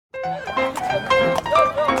Hi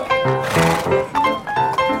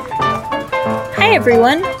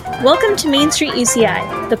everyone, welcome to Main Street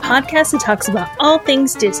UCI, the podcast that talks about all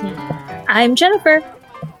things Disney. I'm Jennifer.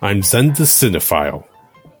 I'm Zen the Cinephile.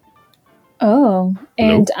 Oh,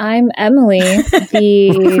 and Hello? I'm Emily,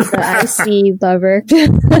 the icy lover.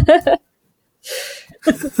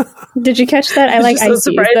 Did you catch that? I like so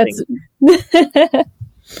icy.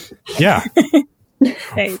 Yeah.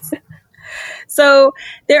 Nice. So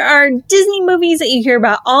there are Disney movies that you hear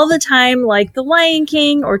about all the time, like The Lion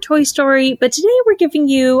King or Toy Story. But today we're giving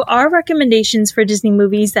you our recommendations for Disney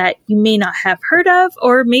movies that you may not have heard of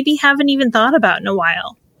or maybe haven't even thought about in a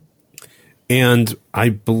while. And I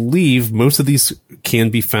believe most of these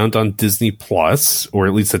can be found on Disney Plus, or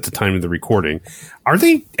at least at the time of the recording. Are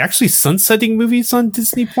they actually sunsetting movies on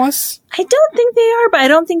Disney Plus? I don't think they are, but I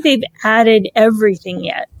don't think they've added everything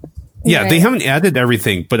yet. Yeah, They haven't added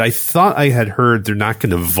everything, but I thought I had heard they're not going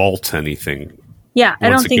to vault anything. Yeah, I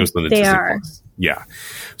don't think they are. Plus. Yeah.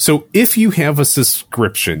 So if you have a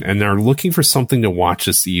subscription and are looking for something to watch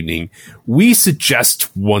this evening, we suggest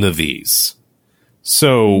one of these.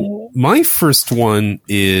 So my first one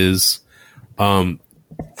is, I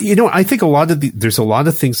think there's a lot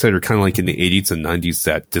of things that are kind of like in the 80s and 90s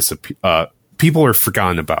that people are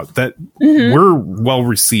forgotten about, that were well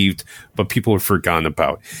received, but people are forgotten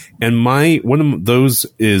about. And one of those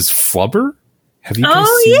is Flubber. Have you guys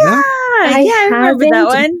seen that? I remember that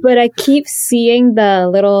one. But I keep seeing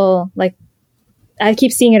I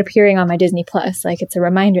keep seeing it appearing on my Disney Plus. Like, it's a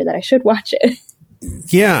reminder that I should watch it.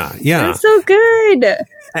 Yeah. That's so good.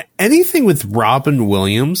 Anything with Robin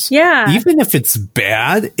Williams, even if it's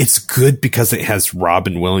bad, it's good because it has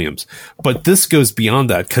Robin Williams. But this goes beyond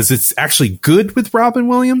that because it's actually good with Robin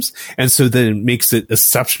Williams, and so then it makes it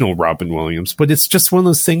exceptional Robin Williams. But it's just one of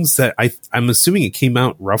those things that I'm assuming it came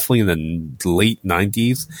out roughly in the late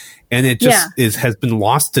 90s, and it just has been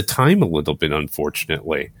lost to time a little bit,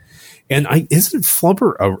 unfortunately. And isn't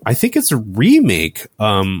Flubber? I think it's a remake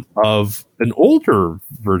of an older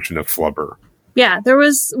version of Flubber. Yeah, there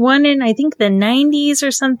was one in, I think, the 90s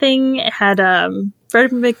or something. It had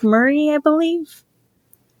Fred McMurray, I believe.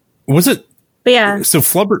 Was it? But yeah. So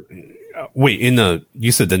Flubber, wait,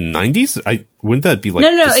 you said the 90s? Wouldn't that be like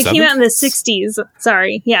No, it came out in the 60s.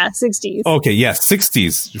 Sorry. Yeah, 60s. Okay, yeah,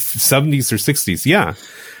 60s, 70s or 60s, yeah.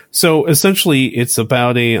 So essentially it's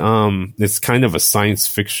about it's kind of a science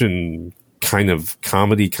fiction kind of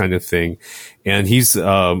comedy kind of thing. And he's,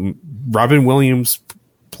 Robin Williams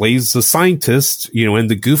plays a scientist, and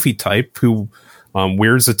the goofy type who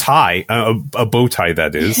wears a tie, a bow tie,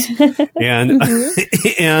 that is, and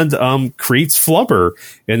and creates Flubber,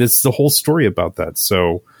 and it's the whole story about that.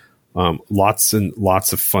 So lots and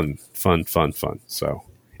lots of fun. So,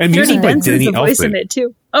 and music by Danny Elfman. Voice in it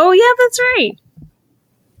too. Oh yeah, that's right.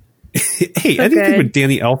 Hey, anything with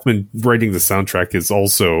Danny Elfman writing the soundtrack is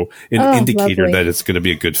also an indicator that it's going to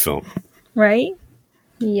be a good film, right?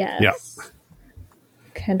 Yes. Yeah.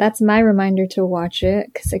 Okay, that's my reminder to watch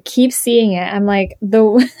it because I keep seeing it. I'm like,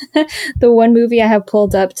 the one movie I have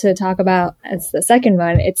pulled up to talk about as the second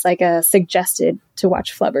one, it's like a suggested to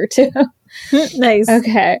watch Flubber too. Nice.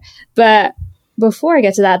 Okay, but before I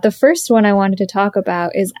get to that, the first one I wanted to talk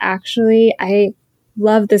about is actually, I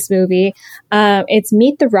love this movie. It's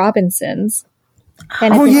Meet the Robinsons.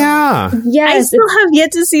 And yeah. Yes. I still have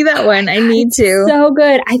yet to see that one. I need to. So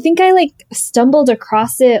good. I think I stumbled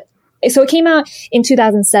across it. So it came out in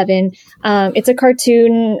 2007. It's a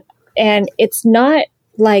cartoon, and it's not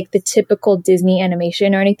like the typical Disney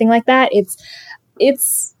animation or anything like that.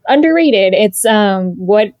 It's underrated. It's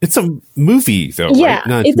It's a movie though. Yeah,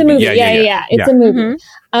 right? it's a movie. Yeah. It's a movie.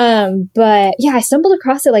 But yeah, I stumbled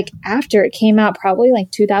across it after it came out, probably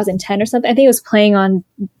 2010 or something. I think it was playing on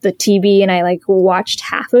the TV, and I watched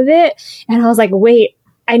half of it, and I was like, wait,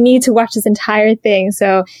 I need to watch this entire thing.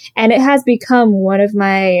 So, and it has become one of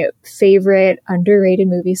my favorite underrated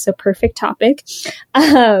movies. So perfect topic.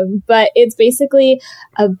 But it's basically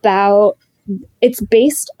it's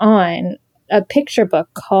based on a picture book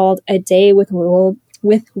called A Day with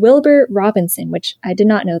Wilbur Robinson, which I did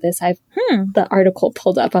not know this. I've the article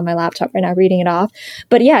pulled up on my laptop right now, reading it off.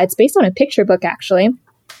 But yeah, it's based on a picture book actually.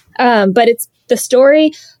 But the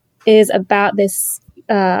story is about this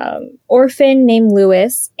orphan named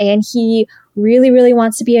Lewis, and he really, really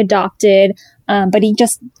wants to be adopted, but he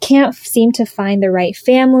just can't seem to find the right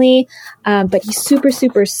family. But he's super,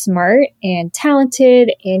 super smart and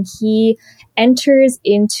talented, and he enters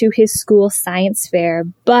into his school science fair.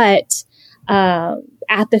 But at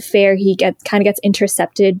the fair, he gets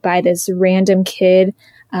intercepted by this random kid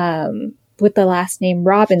with the last name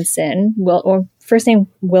Robinson. first name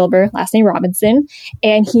Wilbur, last name Robinson.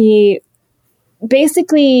 And he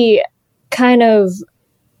basically kind of,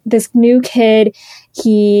 this new kid,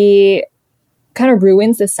 he kind of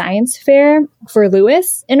ruins the science fair for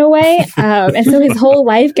Lewis in a way. And so his whole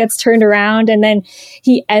life gets turned around, and then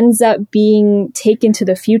he ends up being taken to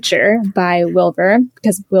the future by Wilbur,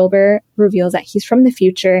 because Wilbur reveals that he's from the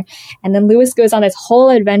future. And then Lewis goes on this whole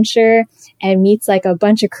adventure and meets like a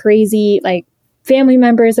bunch of crazy like family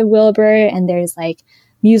members of Wilbur. And there's like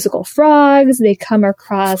musical frogs. They come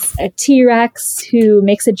across a T-Rex who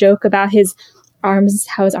makes a joke about his arms,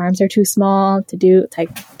 how his arms are too small to do, like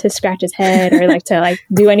to scratch his head or like to like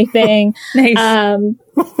do anything. Nice.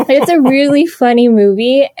 It's a really funny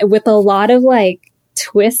movie with a lot of like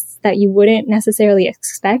twists that you wouldn't necessarily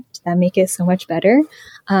expect that make it so much better.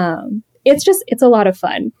 It's a lot of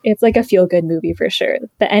fun. It's like a feel good movie for sure.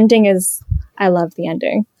 The ending is, I love the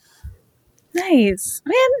ending. Nice.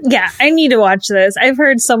 Man, yeah, I need to watch this. I've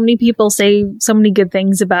heard so many people say so many good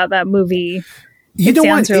things about that movie. It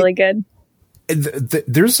sounds really good.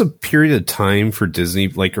 There's a period of time for Disney,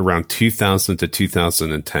 like around 2000 to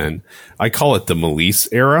 2010. I call it the Méliès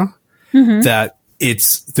era. That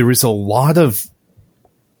there was a lot of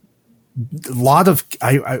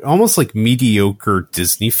I almost like mediocre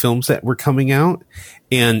Disney films that were coming out,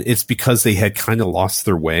 and it's because they had kind of lost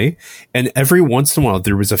their way. And every once in a while,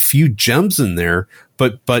 there was a few gems in there,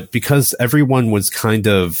 but because everyone was kind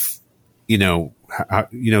of,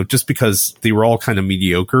 just because they were all kind of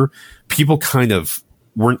mediocre, people kind of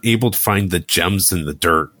weren't able to find the gems in the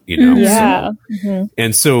dirt, Yeah.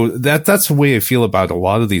 And so that's the way I feel about a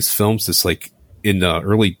lot of these films. It's like in the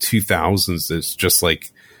early 2000s, it's just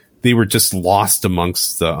like they were just lost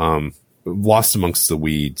amongst the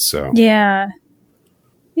weeds. So yeah.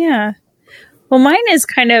 Well, mine is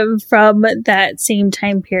kind of from that same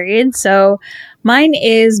time period. So mine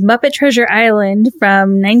is Muppet Treasure Island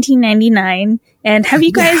from 1999. And have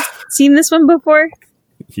you guys seen this one before?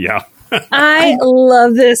 Yeah. I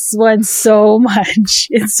love this one so much.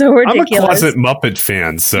 It's so ridiculous. I'm a closet Muppet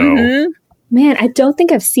fan, so. Man, I don't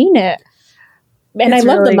think I've seen it. And It's I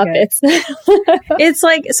love really the Muppets. It's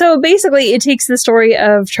like, so basically it takes the story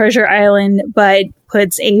of Treasure Island, but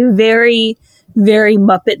puts a very, very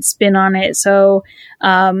Muppet spin on it. So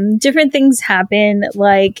different things happen.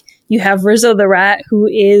 Like you have Rizzo the Rat, who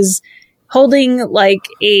is holding like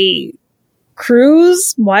a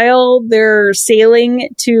cruise while they're sailing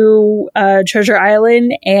to Treasure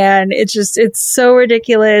Island. And it's so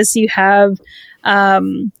ridiculous. You have,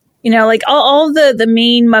 like all the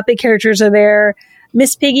main Muppet characters are there.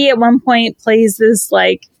 Miss Piggy at one point plays this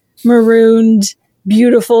like marooned,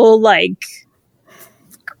 beautiful, like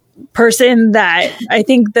person that I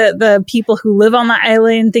think that the people who live on the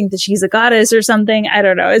island think that she's a goddess or something. I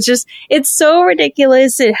don't know. It's so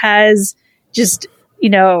ridiculous. It has just,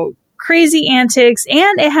 crazy antics,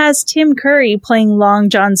 and it has Tim Curry playing Long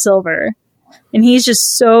John Silver. And he's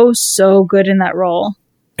just so, so good in that role.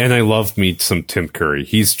 And I love me some Tim Curry.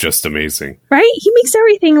 He's just amazing. Right? He makes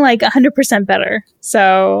everything like 100% better.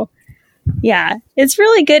 So, yeah, it's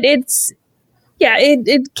really good.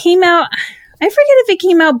 It came out, I forget if it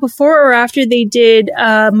came out before or after they did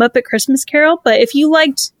Muppet Christmas Carol, but if you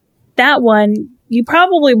liked that one, you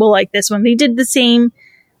probably will like this one. They did the same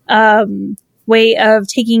way of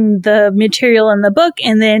taking the material in the book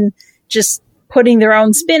and then just putting their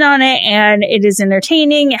own spin on it, and it is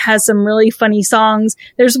entertaining. It has some really funny songs.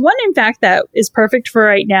 There's one, in fact, that is perfect for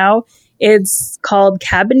right now. It's called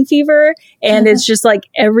Cabin Fever, and it's just like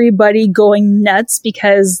everybody going nuts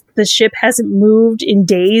because the ship hasn't moved in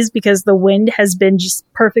days because the wind has been just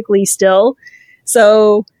perfectly still.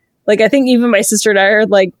 So, like, I think even my sister and I are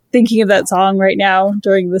like thinking of that song right now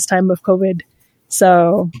during this time of COVID.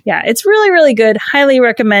 So, yeah, it's really, really good. Highly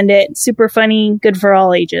recommend it. Super funny, good for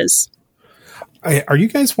all ages. Are you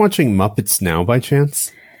guys watching Muppets Now by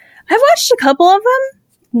chance? I've watched a couple of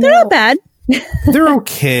them. They're not bad. They're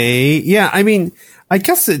okay. Yeah, I mean, I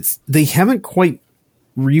guess they haven't quite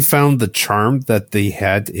refound the charm that they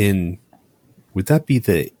had in, would that be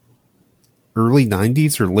the early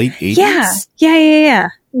 90s or late 80s? Yeah.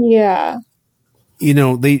 Yeah.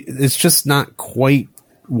 It's just not quite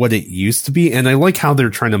what it used to be. And I like how they're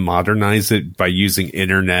trying to modernize it by using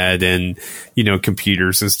internet and,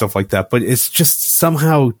 computers and stuff like that. But it's just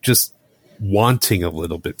somehow just wanting a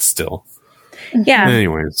little bit still. Yeah.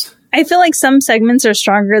 Anyways. I feel like some segments are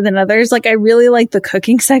stronger than others. Like, I really like the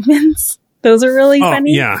cooking segments. Those are really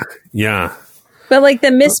funny. Yeah. But like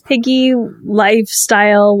the Miss Piggy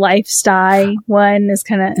lifestyle one is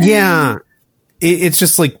kind of... Yeah. It's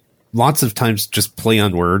just like lots of times just play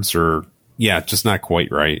on words or... Yeah, just not quite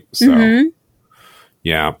right. So,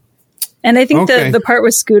 yeah. And I think the part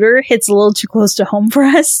with Scooter hits a little too close to home for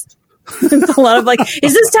us. It's a lot of like,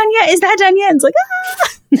 is this done yet? Is that done yet? And it's like, ah!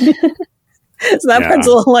 So that part's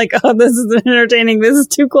a little like, oh, this is entertaining. This is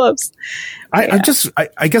too close. I guess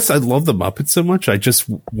I love the Muppets so much. I just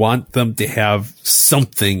want them to have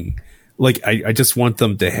something. Like, I just want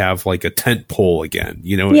them to have like a tent pole again,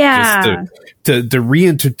 you know, just to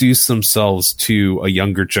reintroduce themselves to a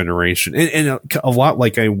younger generation. And a lot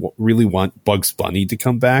like I really want Bugs Bunny to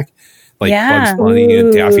come back, like Bugs Bunny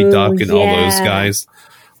and Daffy Duck and all those guys.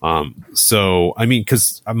 So, I mean,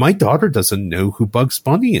 because my daughter doesn't know who Bugs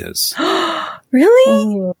Bunny is.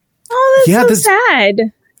 Really? Oh, that's so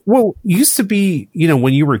sad. Well, it used to be, you know,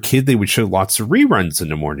 when you were a kid, they would show lots of reruns in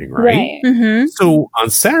the morning, right? Mm-hmm. So on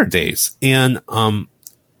Saturdays, and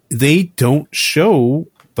they don't show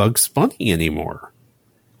Bugs Bunny anymore.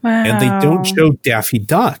 Wow. And they don't show Daffy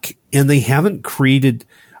Duck. And they haven't created,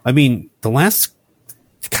 I mean, the last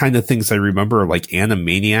kind of things I remember are like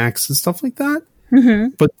Animaniacs and stuff like that.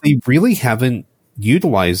 Mm-hmm. But they really haven't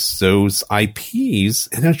utilized those IPs.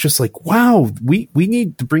 And it's just like, wow, we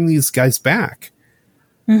need to bring these guys back.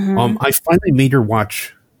 Mm-hmm. I finally made her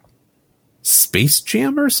watch Space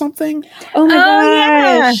Jam or something. Oh my gosh.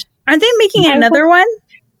 Yeah. Aren't they making another one?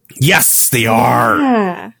 Yes, they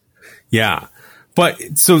are. Yeah.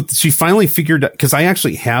 But so she finally figured out, because I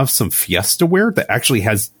actually have some Fiesta wear that actually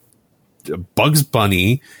has Bugs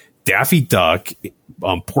Bunny, Daffy Duck,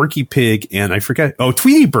 Porky Pig, and I forget,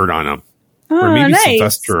 Tweety Bird on them. Oh, or maybe nice.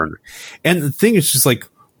 Sylvester. And the thing is just like,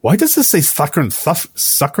 why does this say Sucker and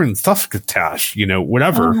Thufkatash? You know,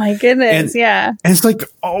 whatever. Oh my goodness, And it's like,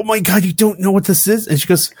 oh my God, you don't know what this is? And she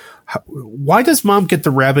goes, why does Mom get the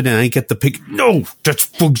rabbit and I get the pig? No, that's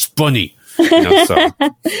Bugs Bunny. You know, so.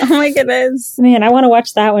 Oh my goodness. Man, I want to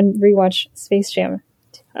watch that one, rewatch Space Jam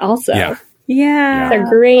also. Yeah. They're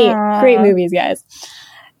great movies, guys.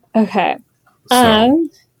 Okay.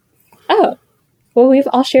 Well, we've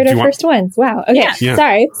all shared our first ones. Wow. Okay. Yeah.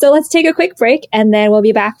 Sorry. So let's take a quick break and then we'll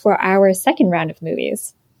be back for our second round of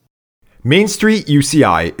movies. Main Street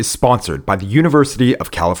UCI is sponsored by the University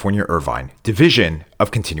of California, Irvine, Division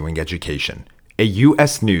of Continuing Education, a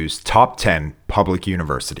U.S. News Top 10 public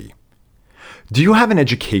university. Do you have an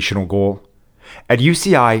educational goal? At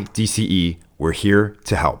UCI DCE, we're here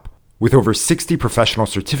to help. With over 60 professional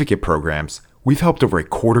certificate programs, we've helped over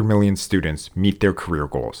 250,000 students meet their career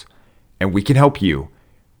goals. And we can help you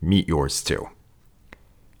meet yours too.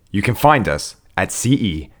 You can find us at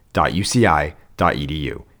ce.uci.edu.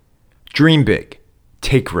 Dream big,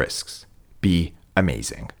 take risks, be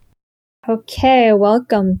amazing. Okay,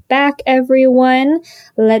 welcome back, everyone.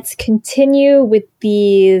 Let's continue with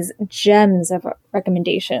these gems of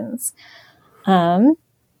recommendations. I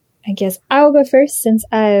guess I'll go first since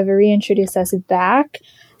I've reintroduced us back.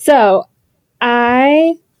 So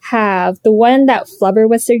I have the one that Flubber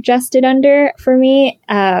was suggested under for me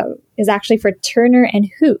is actually for Turner and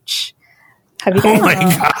Hooch. Have you guys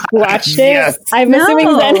watched it? Yes. I'm assuming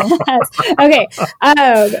that has. Okay.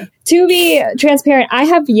 To be transparent, I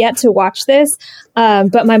have yet to watch this,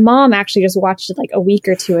 but my mom actually just watched it like a week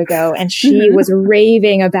or two ago, and she was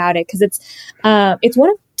raving about it because it's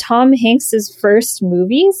one of Tom Hanks's first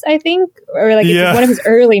movies, I think, or like it's one of his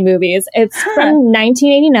early movies. It's from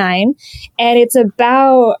 1989, and it's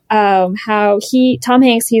about how Tom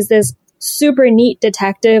Hanks, he's this super neat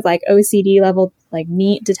detective, like OCD level, like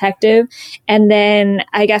neat detective, and then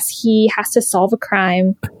I guess he has to solve a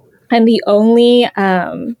crime, and the only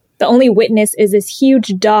witness is this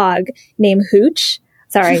huge dog named Hooch.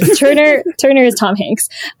 Sorry, Turner is Tom Hanks.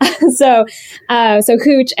 So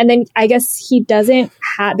Hooch, and then I guess they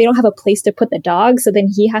don't have a place to put the dog, so then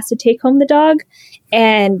he has to take home the dog,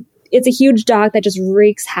 and it's a huge dog that just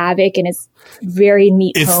wreaks havoc, and it's very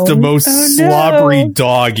neat. It's the most slobbery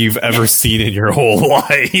dog you've ever seen in your whole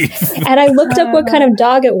life. And I looked up what kind of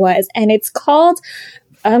dog it was, and it's called,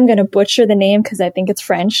 I'm going to butcher the name because I think it's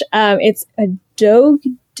French. It's a Dogue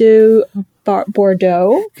de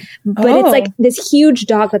Bordeaux, but it's like this huge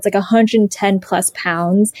dog that's like 110 plus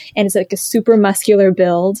pounds, and it's like a super muscular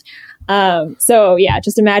build. So yeah,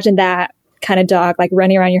 just imagine that kind of dog like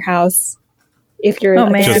running around your house if you're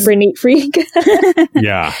a super neat freak.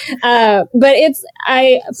 Yeah. But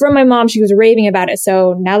from my mom, she was raving about it.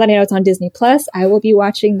 So now that I know it's on Disney Plus, I will be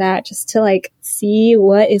watching that just to like see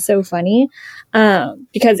what is so funny.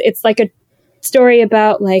 Because it's like a story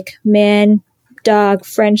about like man, dog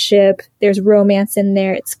friendship. There's romance in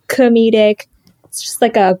there. It's comedic. It's just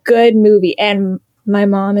like a good movie. And my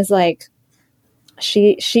mom is like,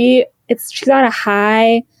 she's on a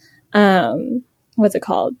high, what's it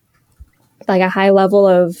called? Like a high level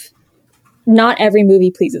of not every movie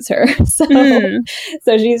pleases her. So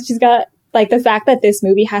she's got like the fact that this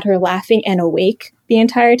movie had her laughing and awake the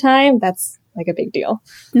entire time, that's like a big deal.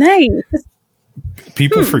 Nice.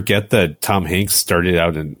 People forget that Tom Hanks started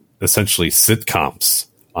out in essentially sitcoms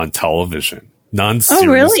on television.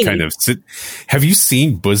 Non-serious kind of Have you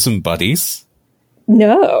seen Bosom Buddies?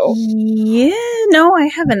 No. Yeah, no, I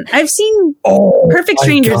haven't. I've seen Perfect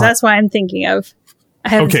Strangers. That's why I'm thinking of. I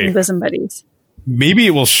haven't seen Bosom Buddies. Maybe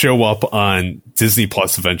it will show up on Disney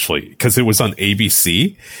Plus eventually because it was on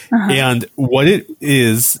ABC. And what it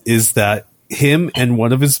is that him and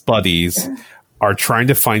one of his buddies are trying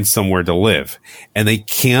to find somewhere to live, and they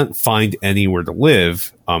can't find anywhere to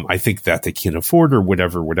live. I think that they can't afford or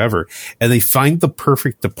whatever. And they find the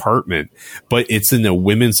perfect apartment, but it's in a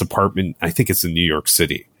women's apartment. I think it's in New York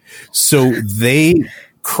City. So they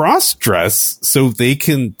cross-dress so they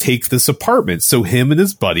can take this apartment. So him and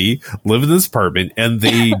his buddy live in this apartment, and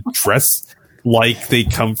they dress like they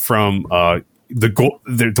come from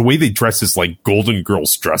the way they dress is like Golden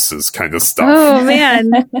Girls dresses kind of stuff. Oh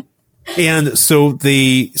man. And so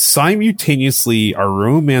they simultaneously are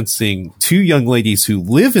romancing two young ladies who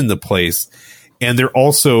live in the place, and they're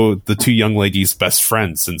also the two young ladies' best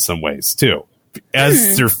friends in some ways too,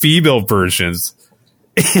 as their female versions.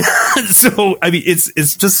 So I mean,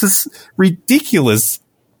 it's just this ridiculous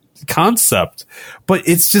concept, but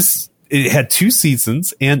it had 2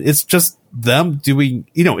 seasons, and it's just them doing,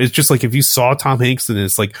 it's just like if you saw Tom Hanks, and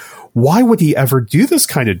it's like, why would he ever do this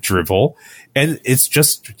kind of drivel? And it's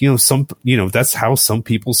just, that's how some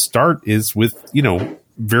people start, is with,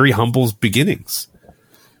 very humble beginnings.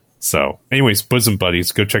 So anyways, Bosom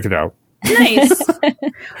Buddies, go check it out. Nice.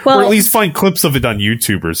 Well, or at least find clips of it on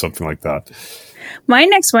YouTube or something like that. My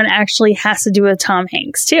next one actually has to do with Tom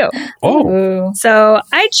Hanks too. Oh. So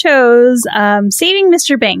I chose Saving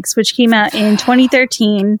Mr. Banks, which came out in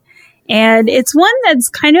 2013. And it's one that's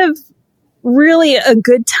kind of really a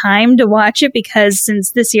good time to watch it, because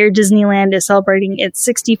since this year Disneyland is celebrating its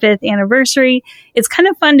 65th anniversary, it's kind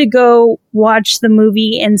of fun to go watch the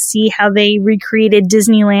movie and see how they recreated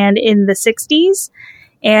Disneyland in the 60s.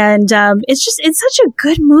 And it's such a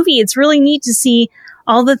good movie. It's really neat to see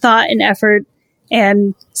all the thought and effort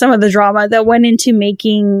and some of the drama that went into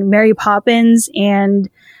making Mary Poppins, and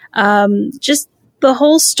just the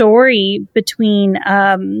whole story between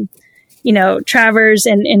Travers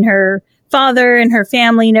and her father and her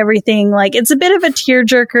family and everything. Like, it's a bit of a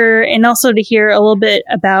tearjerker, and also to hear a little bit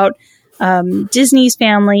about Disney's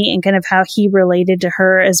family and kind of how he related to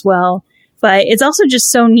her as well. But it's also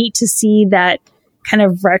just so neat to see that kind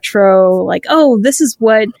of retro, like, oh, this is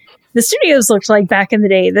what the studios looked like back in the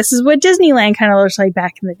day. This is what Disneyland kind of looks like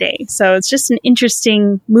back in the day. So it's just an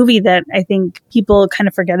interesting movie that I think people kind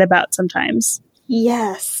of forget about sometimes.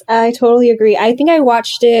 Yes, I totally agree. I think I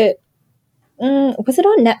watched it. Was it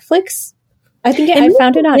on Netflix? I think I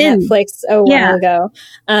found it on Netflix a while ago.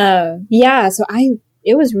 So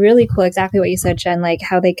it was really cool. Exactly what you said, Jen, like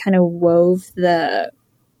how they kind of wove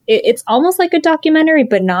it's almost like a documentary,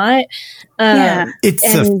 but not.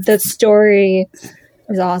 The story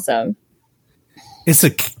is awesome. It's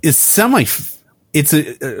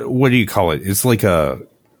what do you call it? It's like a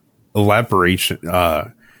elaboration.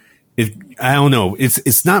 I don't know.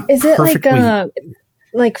 It's not perfectly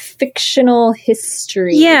like fictional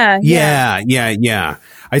history. Yeah.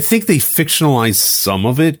 I think they fictionalized some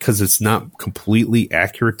of it because it's not completely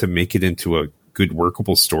accurate to make it into a good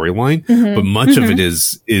workable storyline, but much of it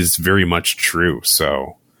is very much true.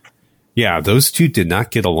 So yeah, those two did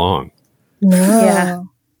not get along. No. Yeah.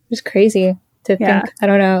 It's crazy to think, I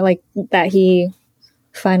don't know, like that he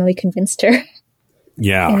finally convinced her.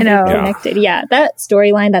 Yeah. And connected. Yeah. That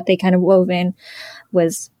storyline that they kind of wove in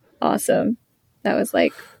was awesome. That was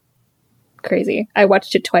like crazy. I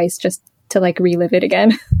watched it twice just to like relive it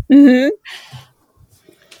again.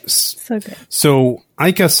 So good. So I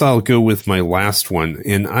guess I'll go with my last one.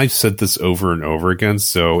 And I've said this over and over again,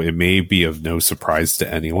 so it may be of no surprise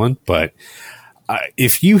to anyone, but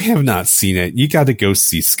if you have not seen it, you got to go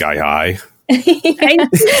see Sky High. I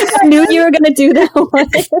knew you were going to do that one.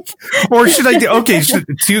 Or should I do? Okay,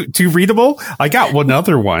 too readable. I got one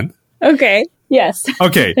other one. Okay. Yes.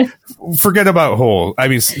 Okay. Forget about Holes. I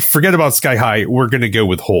mean, forget about Sky High. We're going to go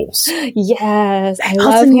with Holes. Yes, I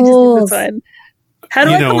love Holes. How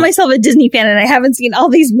do I call myself a Disney fan and I haven't seen all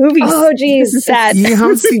these movies? Oh, geez, this is sad. You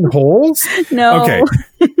haven't seen Holes? No. Okay.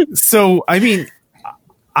 So, I mean,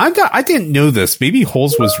 I didn't know this. Maybe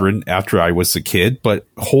Holes was written after I was a kid, but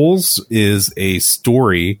Holes is a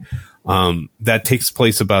story that takes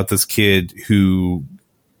place about this kid who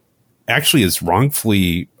actually is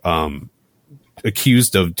wrongfully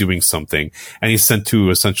accused of doing something, and he's sent to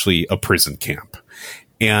essentially a prison camp.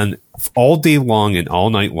 And all day long and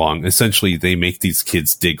all night long, essentially, they make these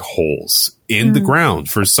kids dig holes in the ground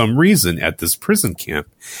for some reason at this prison camp.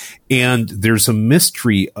 And there's a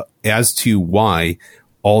mystery as to why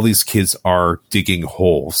all these kids are digging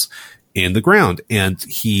holes in the ground. And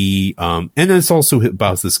and it's also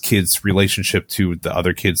about this kid's relationship to the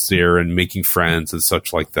other kids there and making friends and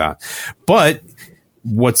such like that. But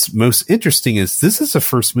what's most interesting is this is the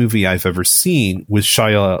first movie I've ever seen with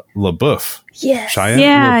Shia LaBeouf. Yes. Shia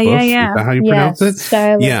LaBeouf? Yeah. Is that how you pronounce it?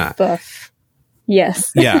 Shia LaBeouf.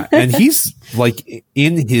 Yes. Yeah. And he's like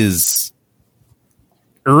in his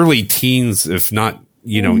early teens, if not,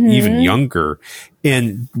 even younger.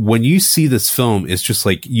 And when you see this film, it's just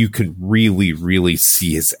like you can really, really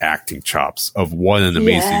see his acting chops of what an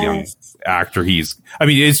amazing young actor he's. I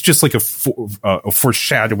mean, it's just like a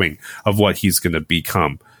foreshadowing of what he's going to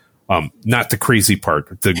become. Not the crazy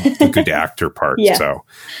part, the good actor part. Yeah. So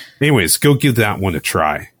anyways, go give that one a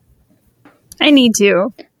try. I need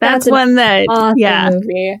to. That's one that, awesome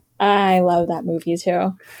movie. I love that movie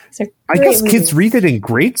too. I guess kids read it in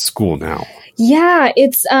grade school now. Yeah,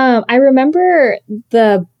 it's, I remember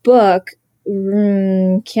the book,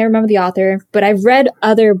 can't remember the author, but I've read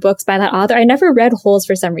other books by that author. I never read Holes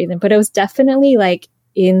for some reason, but it was definitely like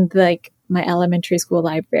in my elementary school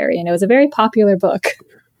library, and it was a very popular book.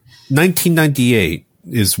 1998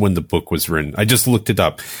 is when the book was written. I just looked it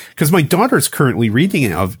up because my daughter's currently reading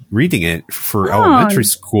it for elementary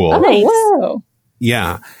school. Oh, nice. Whoa.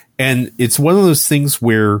 Yeah. And it's one of those things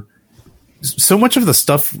where so much of the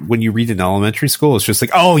stuff when you read in elementary school is just like,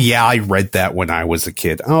 oh yeah, I read that when I was a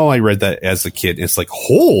kid. Oh, I read that as a kid. It's like,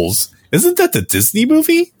 Holes? Isn't that the Disney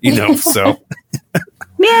movie? So. Man,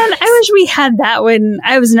 I wish we had that when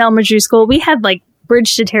I was in elementary school. We had like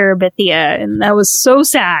Bridge to Terabithia, and that was so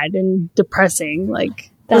sad and depressing.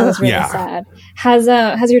 Like that was really sad. Has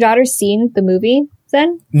your daughter seen the movie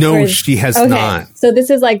then? No, she has not. So this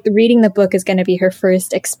is like reading the book is going to be her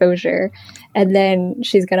first exposure, and then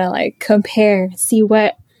she's going to like compare, see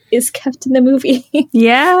what is kept in the movie.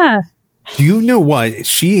 Yeah. Do you know what?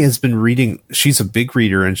 She has been reading. She's a big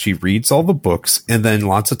reader and she reads all the books. And then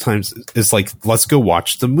lots of times it's like, let's go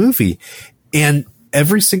watch the movie. And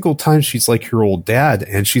every single time she's like her old dad.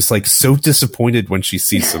 And she's like so disappointed when she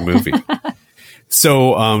sees the movie.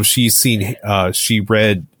 So she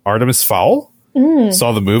read Artemis Fowl,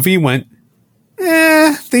 saw the movie, went,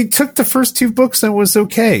 they took the first two books and it was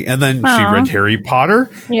okay. And then she read Harry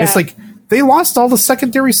Potter. Yeah. It's like, they lost all the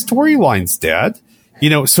secondary storylines, Dad.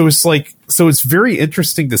 So it's very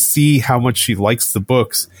interesting to see how much she likes the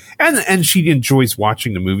books and she enjoys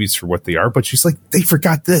watching the movies for what they are, but she's like, they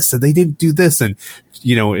forgot this and they didn't do this. And,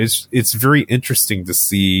 it's very interesting to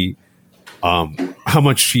see, how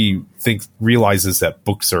much she realizes that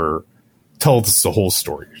books tells us the whole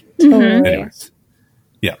story. Mm-hmm. Anyways.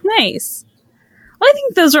 Yeah. Nice. Well, I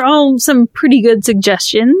think those are all some pretty good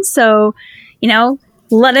suggestions. So,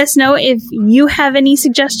 let us know if you have any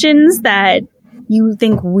suggestions that you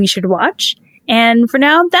think we should watch. And for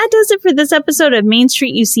now, that does it for this episode of Main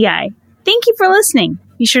Street UCI. Thank you for listening.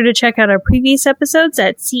 Be sure to check out our previous episodes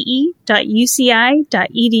at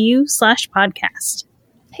ce.uci.edu/podcast.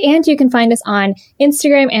 And you can find us on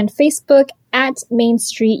Instagram and Facebook at Main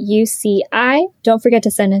Street UCI. Don't forget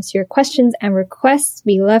to send us your questions and requests.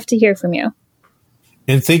 We love to hear from you.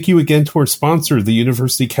 And thank you again to our sponsor, the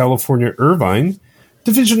University of California, Irvine,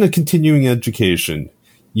 Division of Continuing Education.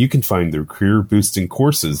 You can find their career-boosting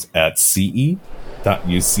courses at ce.uci.edu.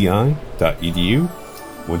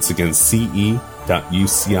 Once again, ce.uci.edu.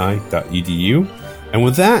 And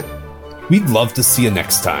with that, we'd love to see you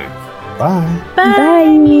next time. Bye.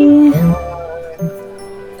 Bye.